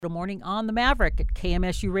Good morning on the Maverick at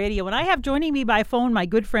KMSU Radio. And I have joining me by phone my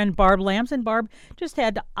good friend Barb Lamson. Barb just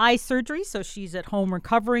had eye surgery, so she's at home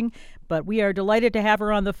recovering. But we are delighted to have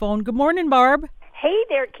her on the phone. Good morning, Barb. Hey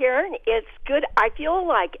there, Karen. It's good. I feel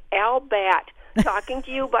like Al Bat talking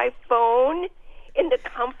to you by phone from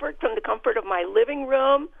the comfort of my living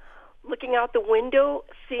room, looking out the window,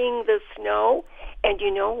 seeing the snow. And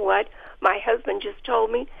you know what? My husband just told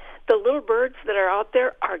me the little birds that are out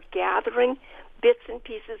there are gathering bits and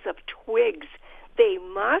pieces of twigs. They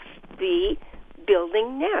must be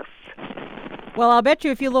building nests. Well, I'll bet you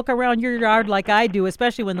if you look around your yard like I do,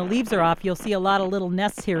 especially when the leaves are off, you'll see a lot of little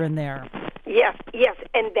nests here and there. Yes,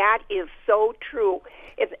 and that is so true.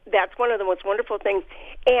 That's one of the most wonderful things.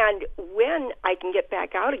 And when I can get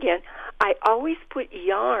back out again, I always put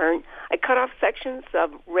yarn. I cut off sections of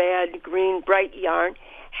red, green, bright yarn,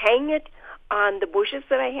 hang it on the bushes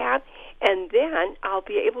that I have, and then I'll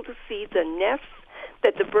be able to see the nests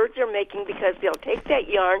that the birds are making, because they'll take that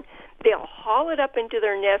yarn, they'll haul it up into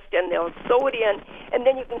their nest, and they'll sew it in, and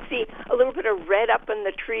then you can see a little bit of red up in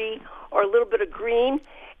the tree or a little bit of green,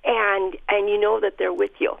 and you know that they're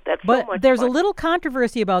with you. That's so much But there's fun. a little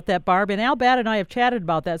controversy about that, Barb, and Al Bat and I have chatted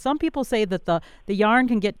about that. Some people say that the yarn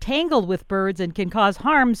can get tangled with birds and can cause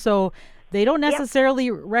harm, so they don't necessarily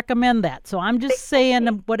recommend that. So I'm just saying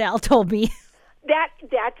what Al told me.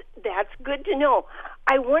 That's good to know.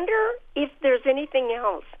 I wonder if there's anything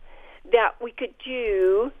else that we could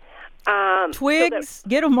do. Twigs, so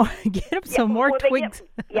get them some more twigs.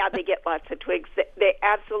 They get lots of twigs. They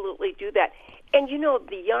absolutely do that. And you know,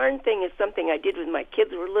 the yarn thing is something I did when my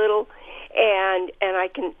kids were little, and I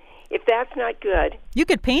can. If that's not good, you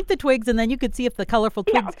could paint the twigs, and then you could see if the colorful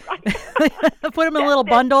twigs. Yeah, right. Put them in a little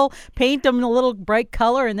bundle, paint them in a little bright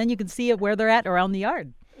color, and then you can see it where they're at around the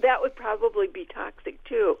yard. That would probably be toxic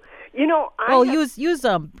too. You know, use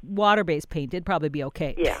water-based paint. It'd probably be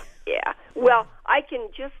okay. Yeah. Well, I can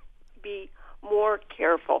just be more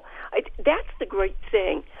careful. That's the great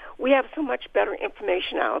thing. We have so much better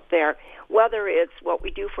information out there, whether it's what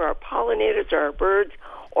we do for our pollinators or our birds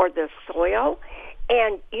or the soil.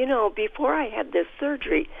 And, you know, before I had this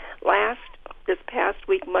surgery this past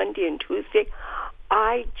week, Monday and Tuesday,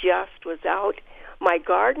 I just was out. My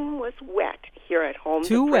garden was wet here at home, the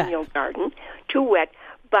perennial garden, too wet,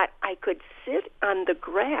 but I could sit on the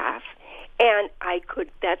grass and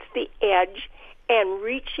that's the edge, and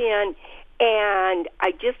reach in, and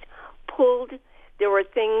I just pulled. There were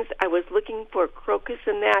things, I was looking for crocus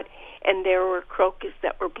in that, and there were crocus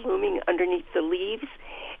that were blooming underneath the leaves.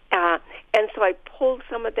 And so I pulled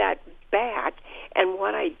some of that back, and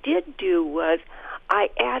what I did do was I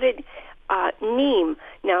added NEEM.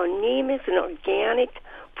 Now, NEEM is an organic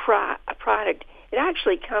product. It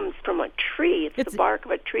actually comes from a tree. It's the bark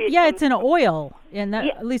of a tree. It's an oil. And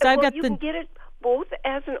at least I've got you can get it both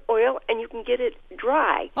as an oil, and you can get it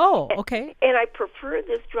dry. Oh, okay. And I prefer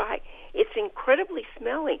this dry. It's incredibly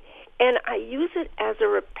smelly, and I use it as a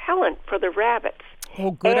repellent for the rabbits.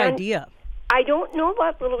 Oh, good idea. I don't know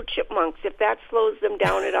about little chipmunks, if that slows them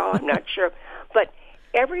down at all. I'm not sure. But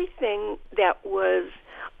everything that was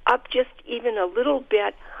up just even a little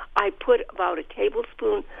bit, I put about a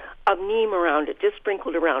tablespoon of NEEM around it, just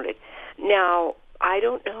sprinkled around it. Now, I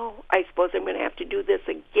don't know. I suppose I'm going to have to do this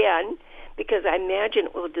again, because I imagine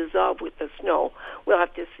it will dissolve with the snow. We'll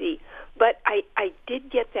have to see. But I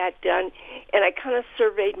did get that done, and I kind of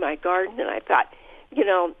surveyed my garden, and I thought, you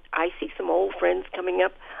know, I see some old friends coming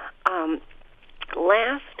up.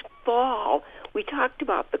 Last fall, we talked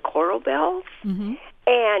about the coral bells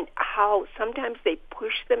and how sometimes they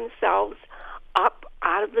push themselves up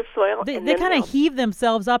out of the soil. They kind of heave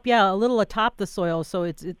themselves up, a little atop the soil,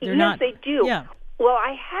 so they're not. Yes, they do. Yeah. Well,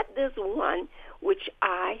 I had this one which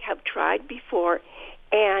I have tried before,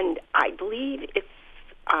 and I believe it's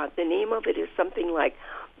the name of it is something like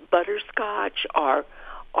butterscotch or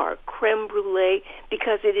creme brulee,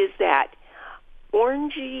 because it is that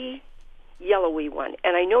orangey, yellowy one.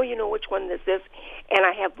 And I know you know which one this is, and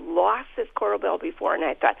I have lost this coral bell before, and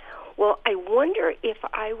I thought, well, I wonder if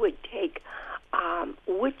I would take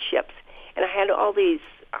wood chips, and I had all these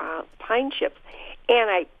pine chips, and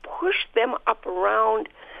I pushed them up around,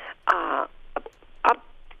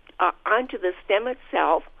 onto the stem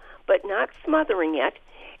itself, but not smothering it,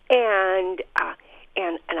 and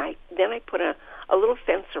I put a little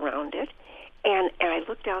fence around it, and I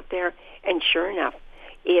looked out there, and sure enough,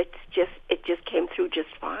 it just came through just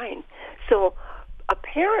fine. So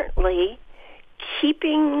apparently,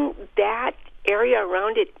 keeping that area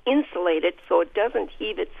around it insulated so it doesn't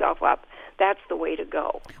heave itself up, that's the way to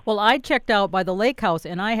go. Well, I checked out by the lake house,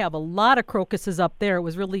 and I have a lot of crocuses up there. It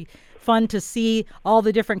was really fun to see all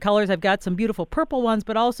the different colors. I've got some beautiful purple ones,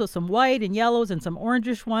 but also some white and yellows and some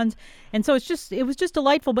orangish ones. And so it was just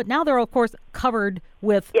delightful. But now they're, of course, covered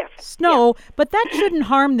with snow, but that shouldn't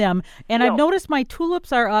harm them. And I've noticed my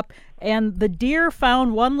tulips are up, and the deer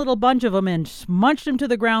found one little bunch of them and munched them to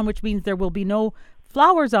the ground, which means there will be no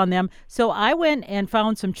flowers on them. So I went and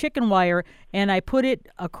found some chicken wire, and I put it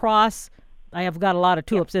across. I have got a lot of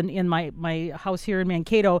tulips in my house here in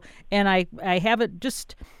Mankato, and I have it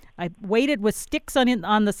just, I weighted with sticks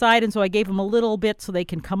on the side, and so I gave them a little bit so they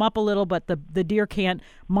can come up a little, but the deer can't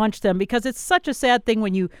munch them, because it's such a sad thing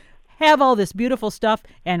when you have all this beautiful stuff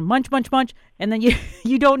and munch, and then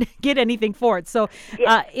you don't get anything for it. So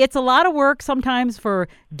it's a lot of work sometimes for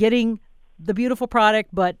getting the beautiful product,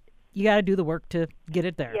 but you got to do the work to get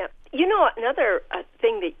it there. Yeah. You know, another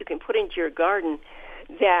thing that you can put into your garden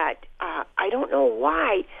that I don't know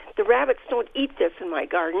why the rabbits don't eat this in my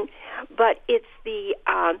garden, but it's the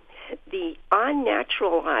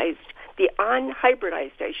unnaturalized, the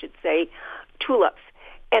unhybridized, I should say, tulips.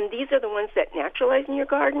 And these are the ones that naturalize in your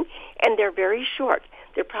garden, and they're very short.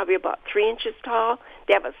 They're probably about 3 inches tall.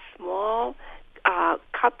 They have a small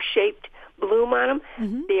cup-shaped bloom on them.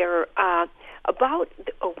 Mm-hmm. They're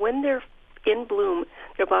when they're in bloom,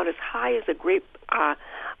 they're about as high as a grape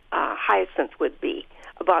hyacinth would be,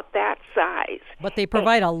 about that size. But they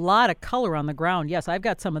provide a lot of color on the ground. Yes, I've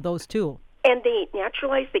got some of those too. And they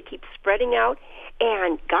naturalize, they keep spreading out,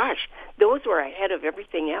 and gosh, those were ahead of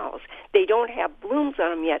everything else. They don't have blooms on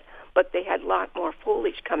them yet, but they had a lot more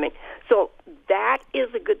foliage coming. So that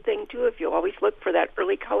is a good thing too, if you always look for that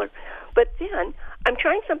early color. But then, I'm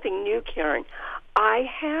trying something new, Karen. I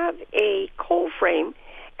have a coal frame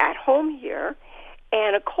at home here,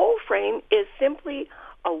 and a coal frame is simply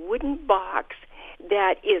a wooden box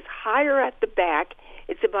that is higher at the back.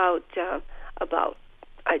 It's about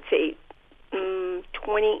I'd say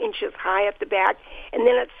 20 inches high at the back, and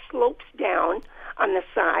then it slopes down on the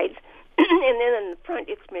sides, and then in the front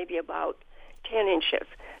it's maybe about 10 inches.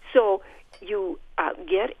 So you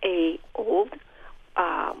get a old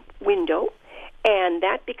window, and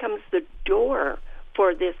that becomes the door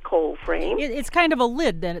for this coal frame. It's kind of a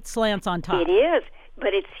lid, then it slants on top. It is,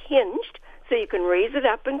 but it's hinged, so you can raise it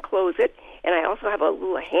up and close it. And I also have a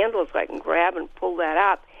little handle so I can grab and pull that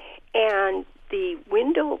up. And the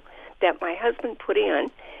window that my husband put in,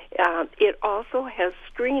 it also has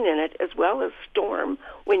screen in it as well as storm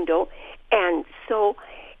window. And so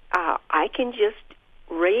I can just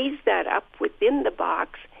raise that up within the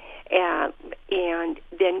box and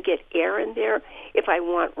then get air in there. If I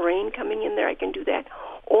want rain coming in there, I can do that.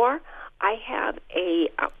 Or I have a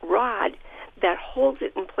rod that holds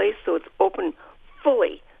it in place so it's open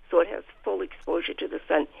fully, so it has full exposure to the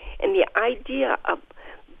sun. And the idea of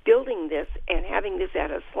building this and having this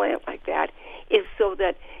at a slant like that is so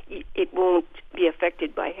that it won't be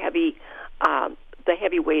affected by the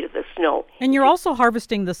heavy weight of the snow. And you're also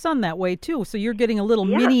harvesting the sun that way too, so you're getting a little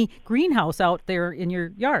mini greenhouse out there in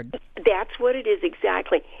your yard. That's what it is,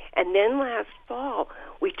 exactly. And then last fall,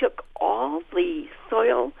 we took all the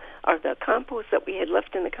soil or the compost that we had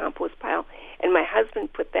left in the compost pile, and my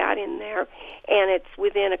husband put that in there, and it's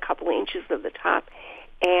within a couple inches of the top.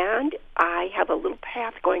 And I have a little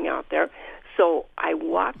path going out there, so I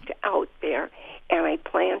walked out there, and I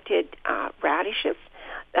planted radishes.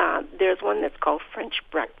 There's one that's called French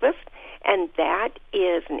Breakfast, and that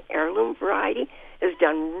is an heirloom variety. It's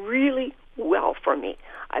done really well for me.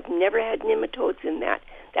 I've never had nematodes in that.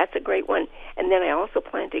 That's a great one. And then I also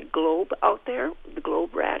planted Globe out there, the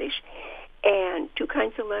Globe radish, and 2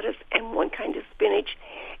 kinds of lettuce and 1 kind of spinach.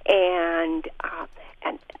 And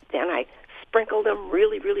then I sprinkled them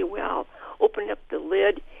really, really well, opened up the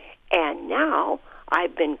lid, and now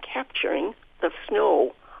I've been capturing the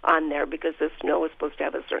snow on there because the snow is supposed to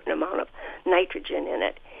have a certain amount of nitrogen in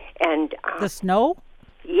it. And the snow?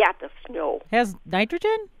 Yeah, the snow. Has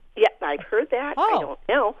nitrogen? Yeah, I've heard that. Oh. I don't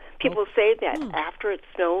know. People say that after it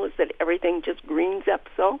snows that everything just greens up,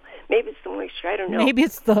 so maybe it's the moisture. I don't know. Maybe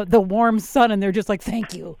it's the warm sun and they're just like,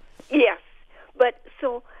 thank you. Yes. But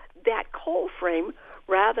so that coal frame,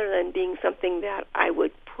 rather than being something that I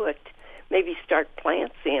would maybe start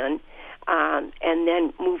plants in and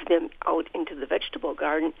then move them out into the vegetable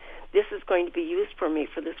garden, this is going to be used for me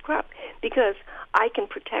for this crop because I can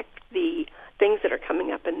protect the things that are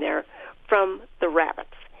coming up in there from the rabbits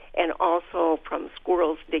and also from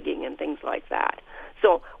squirrels digging and things like that.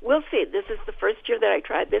 So we'll see. This is the first year that I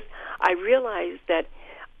tried this. I realized that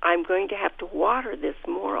I'm going to have to water this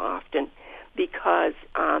more often because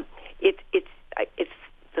it's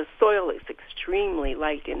the soil is extremely extremely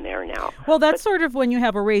light in there now. Well, that's sort of when you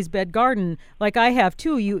have a raised bed garden, like I have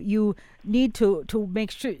too. You need to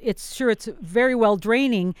make sure it's very well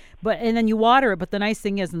draining, and then you water it. But the nice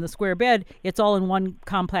thing is, in the square bed, it's all in one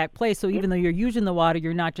compact place. So even though you're using the water,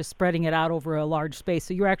 you're not just spreading it out over a large space.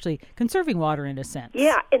 So you're actually conserving water in a sense.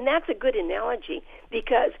 Yeah, and that's a good analogy,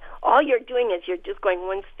 because all you're doing is you're just going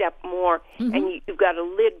one step more, and you've got a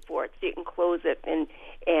lid for it so you can close it and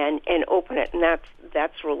open it, and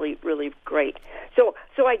that's really, really great. So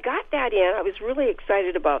I got that in. I was really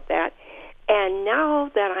excited about that. And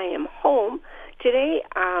now that I am home, today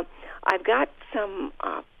I've got some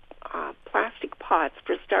plastic pots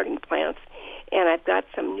for starting plants, and I've got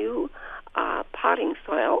some new potting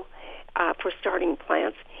soil for starting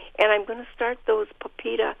plants, and I'm going to start those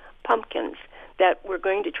pepita pumpkins that we're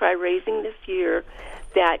going to try raising this year,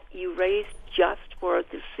 that you raise just for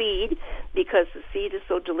the seed, because the seed is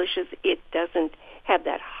so delicious it doesn't have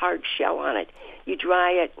that hard shell on it. You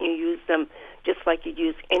dry it, you use them just like you'd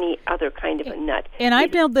use any other kind of a nut. And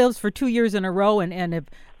I've done those for 2 years in a row, and if,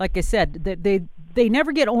 like I said, they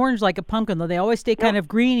never get orange like a pumpkin, though. They always stay kind of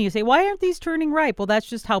green. And you say, why aren't these turning ripe? Well, that's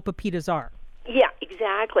just how pepitas are. Yeah,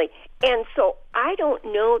 exactly. And so I don't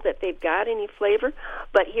know that they've got any flavor,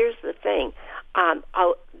 but here's the thing.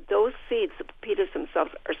 Those seeds, the pepitas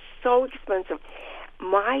themselves, are so expensive.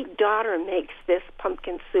 My daughter makes this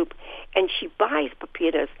pumpkin soup, and she buys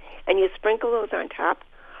pepitas, and you sprinkle those on top.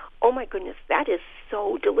 Oh, my goodness, that is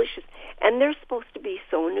so delicious. And they're supposed to be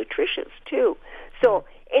so nutritious, too. So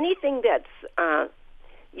anything that's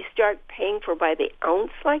you start paying for by the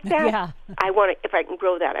ounce like that, yeah. If I can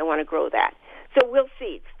grow that, I want to grow that. So we'll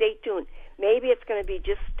see. Stay tuned. Maybe it's going to be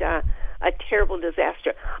just a terrible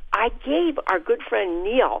disaster. I gave our good friend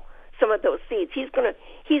Neil some of those seeds. He's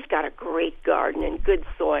got a great garden and good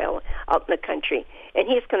soil out in the country, and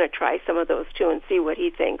he's going to try some of those too and see what he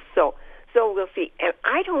thinks. So we'll see. And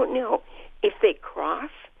I don't know if they cross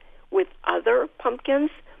with other pumpkins.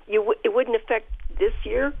 It wouldn't affect this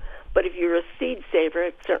year, but if you're a seed saver,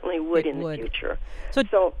 it certainly would in the future.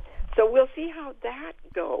 So we'll see how that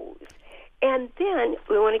goes. And then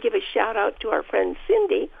we want to give a shout-out to our friend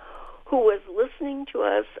Cindy, who was listening to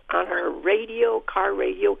us on her car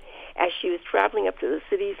radio, as she was traveling up to the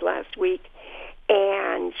cities last week.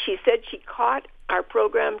 And she said she caught our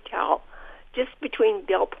program tell just between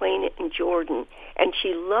Del Plaine and Jordan, and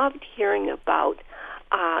she loved hearing about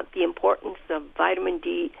the importance of vitamin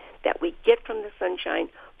D that we get from the sunshine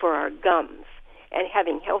for our gums. And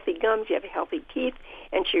having healthy gums, you have healthy teeth.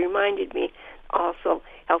 And she reminded me also,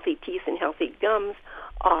 healthy teeth and healthy gums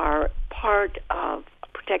are part of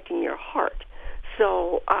protecting your heart.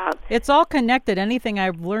 So it's all connected. Anything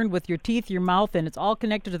I've learned with your teeth, your mouth, and it's all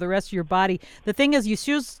connected to the rest of your body. The thing is, you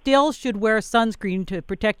still should wear sunscreen to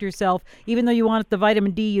protect yourself. Even though you want the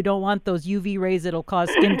vitamin D, you don't want those UV rays that'll cause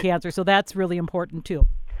skin cancer. So that's really important too.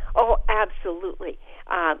 Oh, absolutely.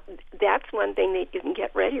 That's one thing that you can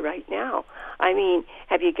get ready right now. I mean,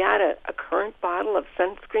 have you got a current bottle of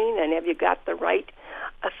sunscreen, and have you got the right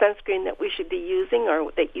sunscreen that we should be using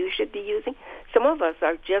or that you should be using? Some of us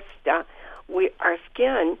are just, our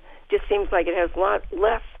skin just seems like it has a lot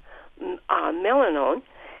less melanoma,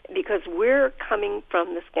 because we're coming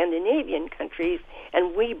from the Scandinavian countries,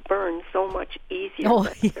 and we burn so much easier than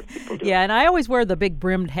other people do. Yeah, and I always wear the big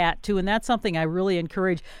brimmed hat, too, and that's something I really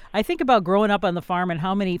encourage. I think about growing up on the farm and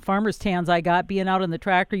how many farmer's tans I got being out in the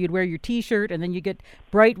tractor. You'd wear your T-shirt, and then you get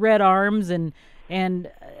bright red arms, and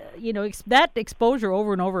that exposure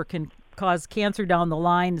over and over can cause cancer down the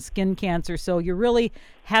line, skin cancer. So you really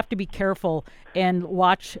have to be careful and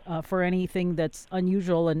watch for anything that's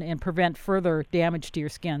unusual and prevent further damage to your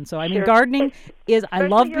skin. So I mean, gardening is, I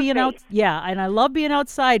love being out. Yeah, and I love being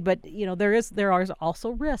outside, but there are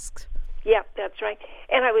also risks. Yeah, that's right.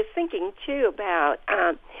 And I was thinking too about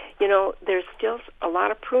there's still a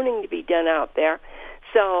lot of pruning to be done out there.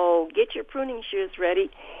 So get your pruning shears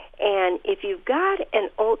ready, and if you've got an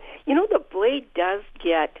old, the blade does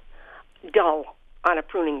get dull on a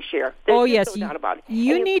pruning shear. There's yes, no doubt about it.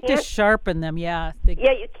 You need to sharpen them. Yeah. You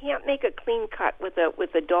can't make a clean cut with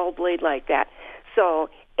a dull blade like that.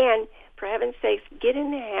 So, and for heaven's sakes, get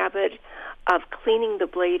in the habit of cleaning the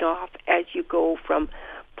blade off as you go from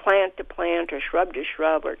plant to plant, or shrub to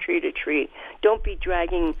shrub, or tree to tree. Don't be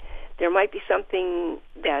dragging. There might be something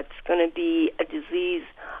that's going to be a disease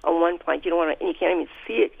on one plant. You can't even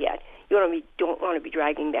see it yet. You don't want to be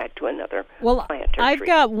dragging that to another plant or I've tree.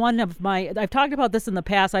 got one of I've talked about this in the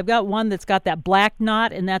past. I've got one that's got that black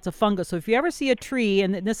knot, and that's a fungus. So if you ever see a tree,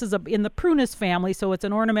 and this is in the prunus family, so it's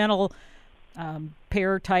an ornamental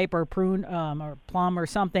pear type or prune or plum or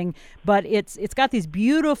something, but it's got these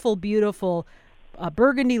beautiful, beautiful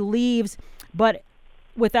burgundy leaves. But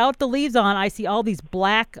without the leaves on, I see all these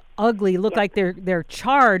black, ugly, look like they're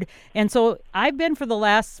charred. And so I've been for the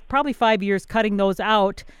last probably 5 years cutting those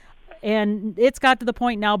out. And it's got to the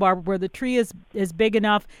point now, Barb, where the tree is big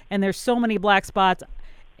enough and there's so many black spots.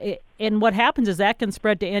 And what happens is that can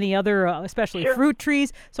spread to any other, especially fruit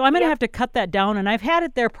trees. So I'm going to have to cut that down. And I've had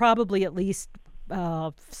it there probably at least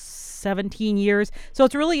 17 years. So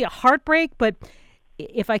it's really a heartbreak, but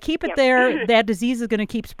if I keep it there, that disease is going to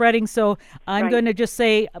keep spreading. So I'm going to just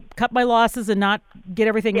say, cut my losses and not get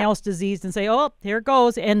everything else diseased and say, oh, here it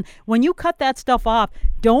goes. And when you cut that stuff off,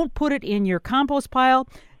 don't put it in your compost pile.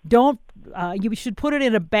 You should put it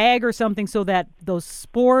in a bag or something so that those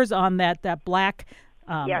spores on that black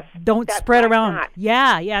don't spread around.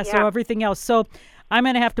 So everything else. So I'm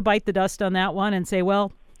going to have to bite the dust on that one and say,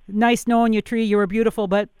 well, nice knowing you, tree. You were beautiful,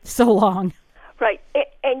 but so long. Right.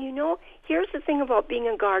 And here's the thing about being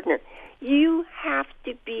a gardener. You have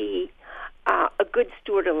to be a good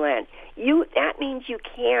steward of land. That means you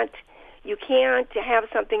can't have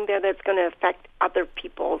something there that's going to affect other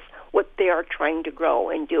people's, what they are trying to grow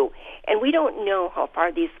and do. And we don't know how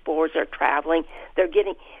far these spores are traveling. They're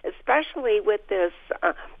getting, especially with this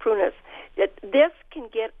prunus, that this can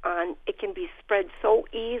get on, it can be spread so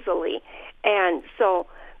easily. And so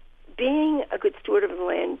being a good steward of the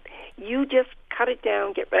land, you just cut it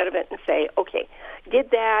down, get rid of it, and say, okay, did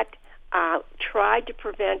that, tried to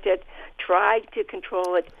prevent it, tried to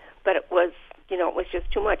control it, but it was just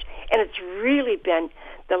too much. And it's really been,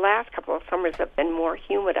 the last couple of summers have been more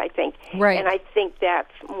humid, I think. Right. And I think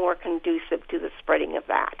that's more conducive to the spreading of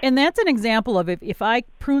that. And that's an example of if I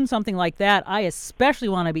prune something like that, I especially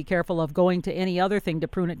want to be careful of going to any other thing to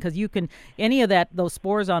prune it, because any of those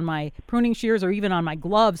spores on my pruning shears or even on my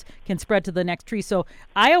gloves can spread to the next tree. So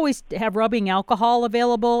I always have rubbing alcohol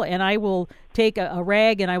available, and I will take a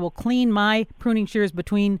rag and I will clean my pruning shears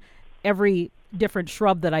between every different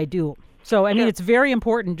shrub that I do. So, I mean, it's very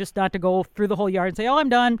important just not to go through the whole yard and say, oh, I'm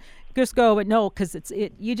done, just go. But no, because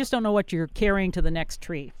you just don't know what you're carrying to the next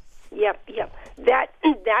tree. Yep.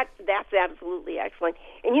 That's absolutely excellent.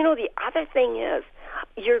 And, the other thing is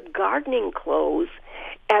your gardening clothes,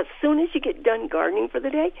 as soon as you get done gardening for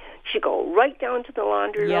the day, you should go right down to the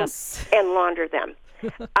laundry room and launder them.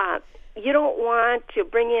 You don't want to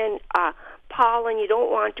bring in pollen. You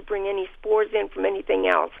don't want to bring any spores in from anything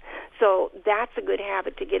else. So that's a good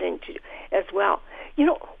habit to get into as well.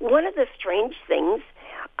 One of the strange things,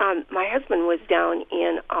 my husband was down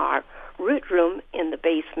in our root room in the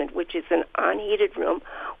basement, which is an unheated room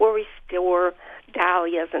where we store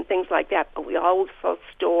dahlias and things like that, but we also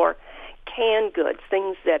store canned goods,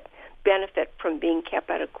 things that benefit from being kept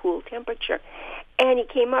at a cool temperature. And he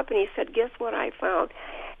came up and he said, guess what I found?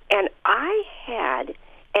 And I had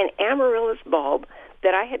an amaryllis bulb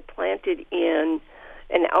that I had planted in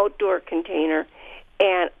an outdoor container,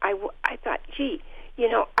 and I thought, gee,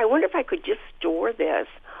 I wonder if I could just store this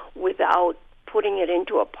without putting it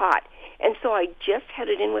into a pot. And so I just had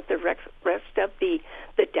it in with the rest of the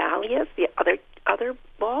dahlias, the other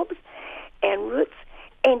bulbs and roots.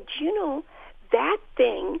 And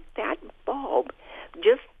that bulb,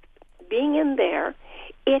 just being in there,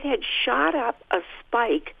 it had shot up a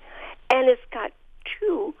spike, and it's got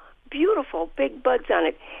two beautiful big buds on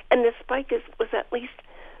it, and the spike was at least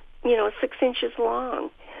 6 inches long.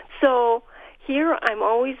 So here I'm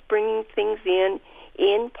always bringing things in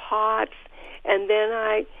pots, and then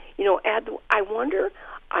I add. I wonder,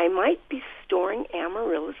 I might be storing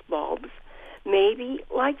amaryllis bulbs, maybe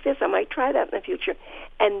like this. I might try that in the future,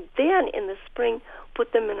 and then in the spring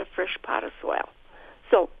put them in a fresh pot of soil.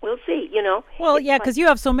 So we'll see, Well, yeah, because you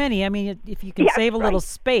have so many. I mean, if you can save a little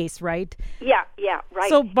space, right? Yeah, right.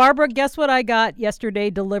 So, Barbara, guess what I got yesterday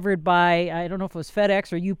delivered by, I don't know if it was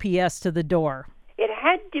FedEx or UPS to the door? It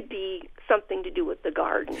had to be something to do with the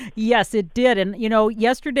garden. Yes, it did. And,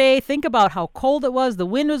 yesterday, think about how cold it was. The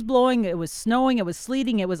wind was blowing. It was snowing. It was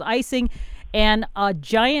sleeting. It was icing. And a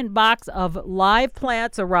giant box of live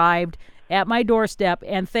plants arrived at my doorstep.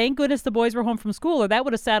 And thank goodness the boys were home from school, or that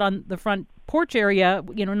would have sat on the front porch area,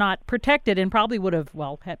 not protected, and probably would have,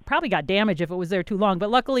 probably got damaged if it was there too long. But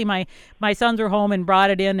luckily my sons were home and brought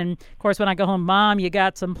it in. And of course, when I go home, Mom, you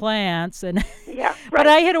got some plants. And yeah, right. But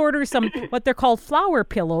I had ordered some, what they're called flower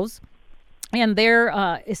pillows. And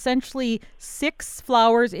they're essentially 6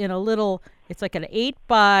 flowers in a little, it's like an 8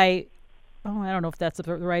 by, I don't know if that's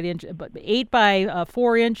the right inch, but 8 by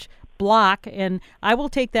 4 inch block. And I will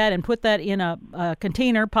take that and put that in a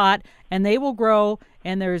container pot, and they will grow.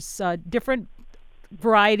 And there's different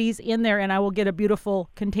varieties in there, and I will get a beautiful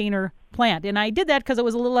container plant. And I did that because it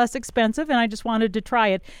was a little less expensive, and I just wanted to try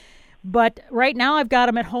it. But right now I've got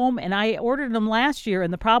them at home, and I ordered them last year,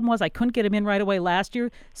 and the problem was I couldn't get them in right away last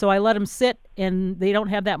year, so I let them sit, and they don't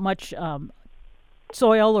have that much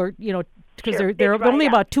soil, or because they're only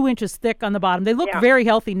about 2 inches thick on the bottom. They look very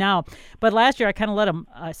healthy now, but last year I kind of let them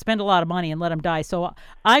spend a lot of money and let them die. So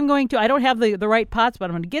I don't have the right pots, but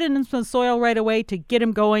I'm going to get it into the soil right away to get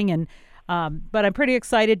them going. And but I'm pretty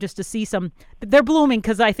excited just to see some. They're blooming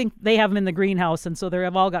because I think they have them in the greenhouse, and so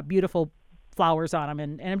they've all got beautiful flowers on them,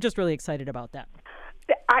 and I'm just really excited about that.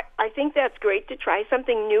 I think that's great to try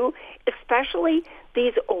something new, especially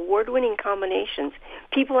these award-winning combinations.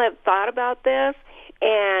 People have thought about this,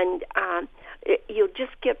 and you'll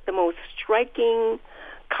just get the most striking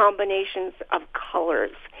combinations of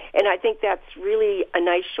colors. And I think that's really a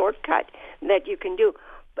nice shortcut that you can do.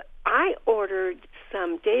 But I ordered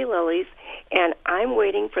some daylilies, and I'm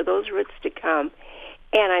waiting for those roots to come.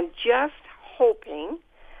 And I'm just hoping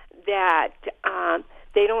that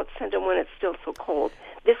they don't send them when it's still so cold.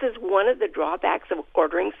 This is one of the drawbacks of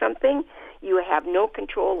ordering something. You have no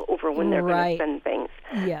control over when they're going to send things.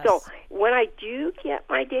 Yes. So when I do get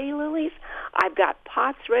my daylilies, I've got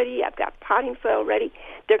pots ready. I've got potting soil ready.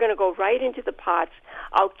 They're going to go right into the pots.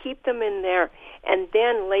 I'll keep them in there, and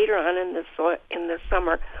then later on in the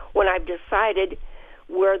summer, when I've decided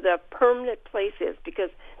where the permanent place is, because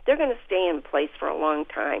they're going to stay in place for a long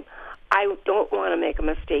time, I don't want to make a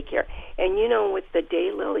mistake here. And with the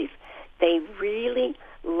daylilies, they really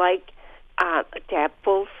like to have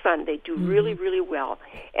full sun. They do really, really well.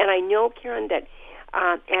 And I know, Karen, that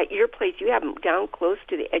at your place you have them down close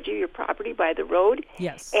to the edge of your property by the road.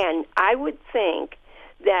 Yes. And I would think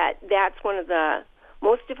that that's one of the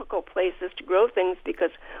most difficult places to grow things,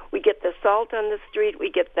 because we get the salt on the street,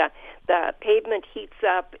 we get the pavement heats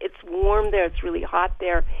up, it's warm there, it's really hot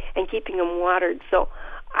there, and keeping them watered. So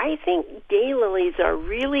I think daylilies are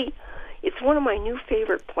really, it's one of my new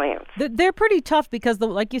favorite plants. They're pretty tough because,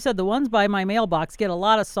 like you said, the ones by my mailbox get a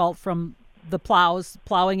lot of salt from the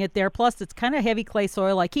plowing it there. Plus, it's kind of heavy clay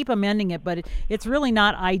soil. I keep amending it, but it's really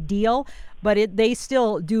not ideal. But they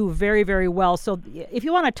still do very, very well. So if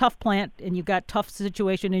you want a tough plant and you've got tough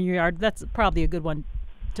situation in your yard, that's probably a good one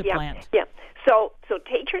to plant. Yeah. So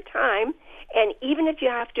take your time, and even if you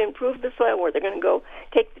have to improve the soil where they're going to go,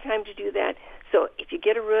 take the time to do that. So if you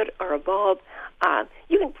get a root or a bulb,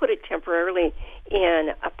 you can put it temporarily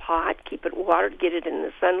in a pot, keep it watered, get it in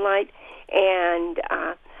the sunlight, and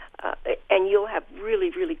you'll have really,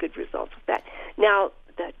 really good results with that. Now,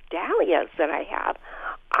 the dahlias that I have,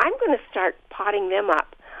 I'm going to start potting them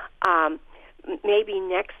up maybe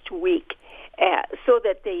next week so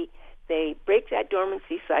that they break that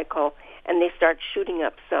dormancy cycle and they start shooting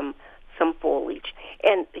up some foliage.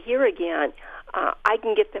 And here again, I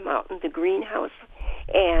can get them out in the greenhouse,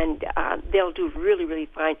 and they'll do really, really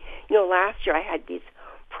fine. Last year I had these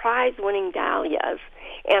prize-winning dahlias,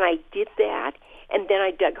 and I did that, and then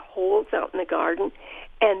I dug holes out in the garden,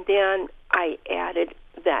 and then I added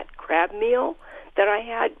that crab meal that I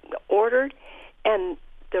had ordered, and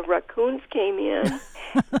the raccoons came in.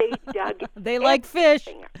 They dug. They like fish.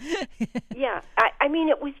 Yeah. I mean,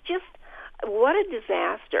 it was just, what a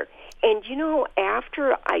disaster. And,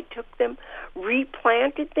 after I took them,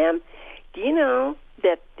 replanted them, do you know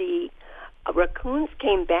that the raccoons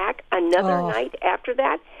came back another night after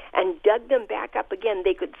that and dug them back up again?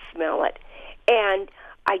 They could smell it. And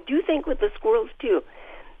I do think with the squirrels, too,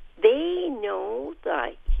 they know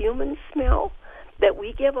the human smell that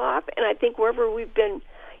we give off, and I think wherever we've been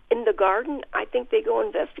in the garden, I think they go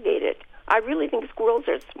investigate it. I really think squirrels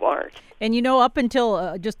are smart. And up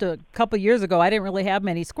until just a couple years ago, I didn't really have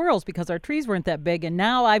many squirrels because our trees weren't that big, and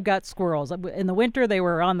now I've got squirrels. In the winter, they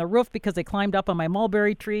were on the roof because they climbed up on my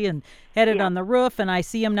mulberry tree and headed on the roof, and I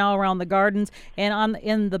see them now around the gardens. And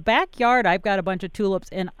in the backyard, I've got a bunch of tulips,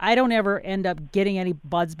 and I don't ever end up getting any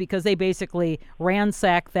buds because they basically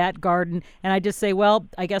ransack that garden, and I just say, well,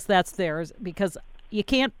 I guess that's theirs, because you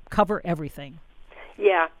can't cover everything.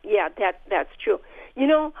 Yeah, that's true.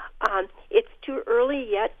 It's too early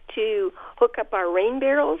yet to hook up our rain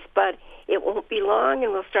barrels, but it won't be long,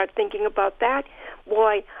 and we'll start thinking about that.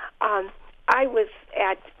 Boy, I was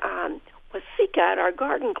at Wasika at our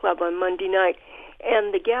garden club on Monday night,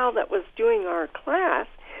 and the gal that was doing our class,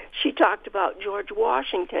 she talked about George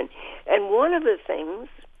Washington, and one of the things,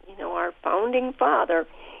 our founding father,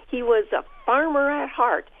 he was a farmer at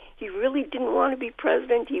heart. He really didn't want to be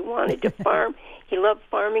president. He wanted to farm. He loved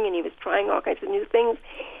farming, and he was trying all kinds of new things.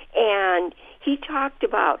 And he talked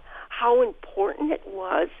about how important it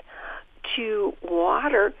was to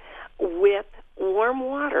water with warm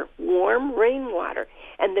water, warm rainwater,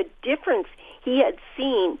 and the difference he had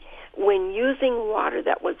seen when using water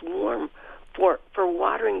that was warm for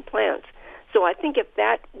watering plants. So I think if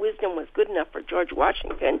that wisdom was good enough for George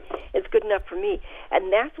Washington, it's good enough for me.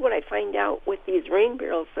 And that's what I find out with these rain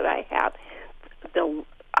barrels that I have. The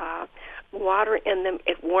water in them,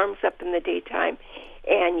 it warms up in the daytime,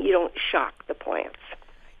 and you don't shock the plants.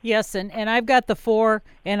 Yes, and I've got the 4,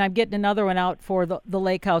 and I'm getting another one out for the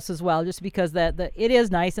lake house as well, just because it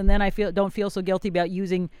is nice, and then I don't feel so guilty about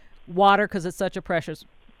using water because it's such a precious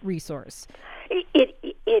resource.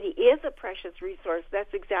 It is a precious resource.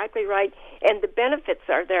 That's exactly right. And the benefits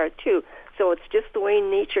are there, too. So it's just the way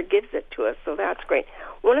nature gives it to us. So that's great.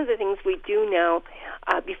 One of the things we do now,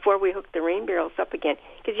 before we hook the rain barrels up again,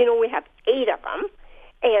 because, we have 8 of them,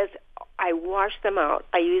 is I wash them out.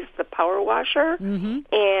 I use the power washer, and,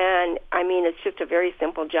 it's just a very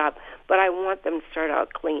simple job. But I want them to start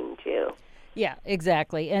out clean, too. Yeah,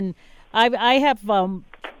 exactly. And I have...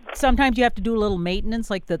 sometimes you have to do a little maintenance,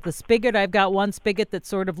 like the spigot. I've got one spigot that's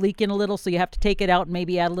sort of leaking a little, so you have to take it out and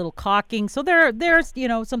maybe add a little caulking. So there's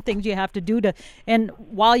some things you have to do and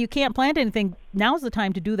while you can't plant anything, now's the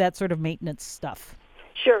time to do that sort of maintenance stuff.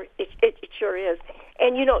 Sure, it sure is.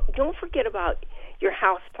 And don't forget about your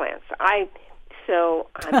house plants. I'm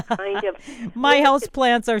kind of my house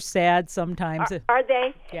plants are sad sometimes. Are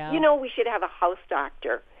they? Yeah. We should have a house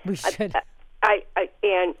doctor. We should.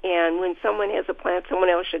 And when someone has a plant, someone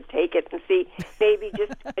else should take it and see maybe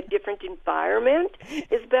just a different environment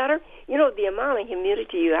is better. The amount of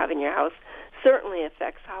humidity you have in your house certainly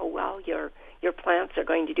affects how well your plants are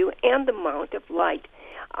going to do, and the amount of light.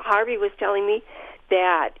 Harvey was telling me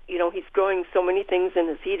that he's growing so many things in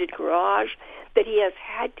his heated garage that he has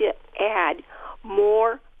had to add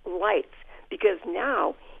more lights because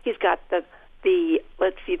now he's got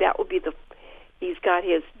he's got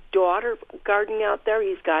his daughter gardening out there,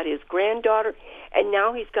 he's got his granddaughter, and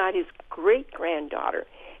now he's got his great-granddaughter.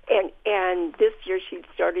 And this year she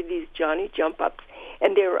started these Johnny jump-ups,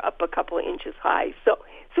 and they were up a couple of inches high. So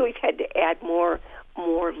he's had to add more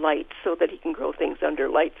lights so that he can grow things under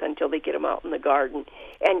lights until they get them out in the garden.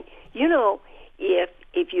 And,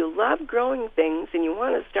 if you love growing things and you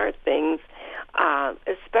want to start things,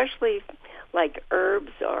 especially like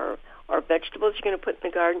herbs or vegetables you're going to put in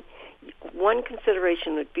the garden, one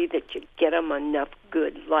consideration would be that you get them enough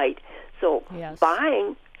good light. So yes.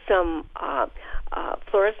 Buying some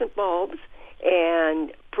fluorescent bulbs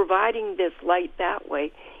and providing this light that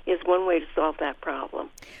way is one way to solve that problem.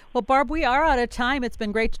 Well, Barb, we are out of time. It's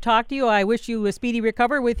been great to talk to you. I wish you a speedy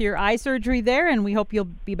recovery with your eye surgery there, and we hope you'll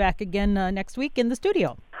be back again next week in the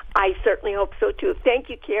studio. I certainly hope so, too. Thank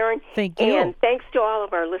you, Karen. Thank you. And thanks to all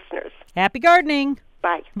of our listeners. Happy gardening.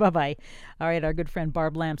 Bye. Bye-bye. All right, our good friend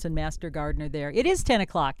Barb Lamson, Master Gardener there. It is 10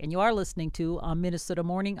 o'clock, and you are listening to Minnesota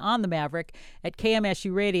Morning on the Maverick at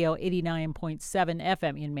KMSU Radio 89.7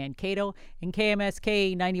 FM in Mankato and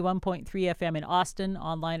KMSK 91.3 FM in Austin,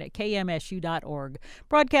 online at kmsu.org.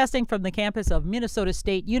 Broadcasting from the campus of Minnesota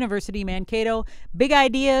State University, Mankato. Big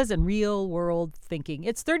ideas and real-world thinking.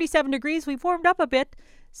 It's 37 degrees. We've warmed up a bit.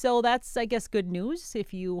 So that's, I guess, good news.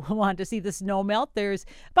 If you want to see the snow melt, there's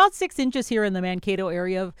about 6 inches here in the Mankato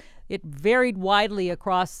area. It varied widely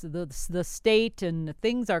across the state, and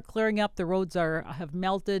things are clearing up. The roads have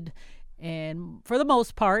melted, and for the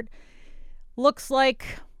most part, looks like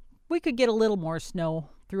we could get a little more snow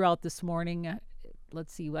throughout this morning.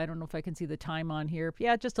 Let's see. I don't know if I can see the time on here.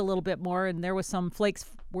 Yeah, just a little bit more. And there was some flakes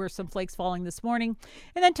falling this morning.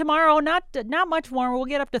 And then tomorrow, not much warmer. We'll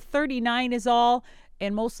get up to 39 is all,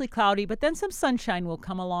 and mostly cloudy. But then some sunshine will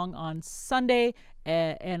come along on Sunday,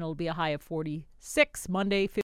 and it'll be a high of 46. Monday,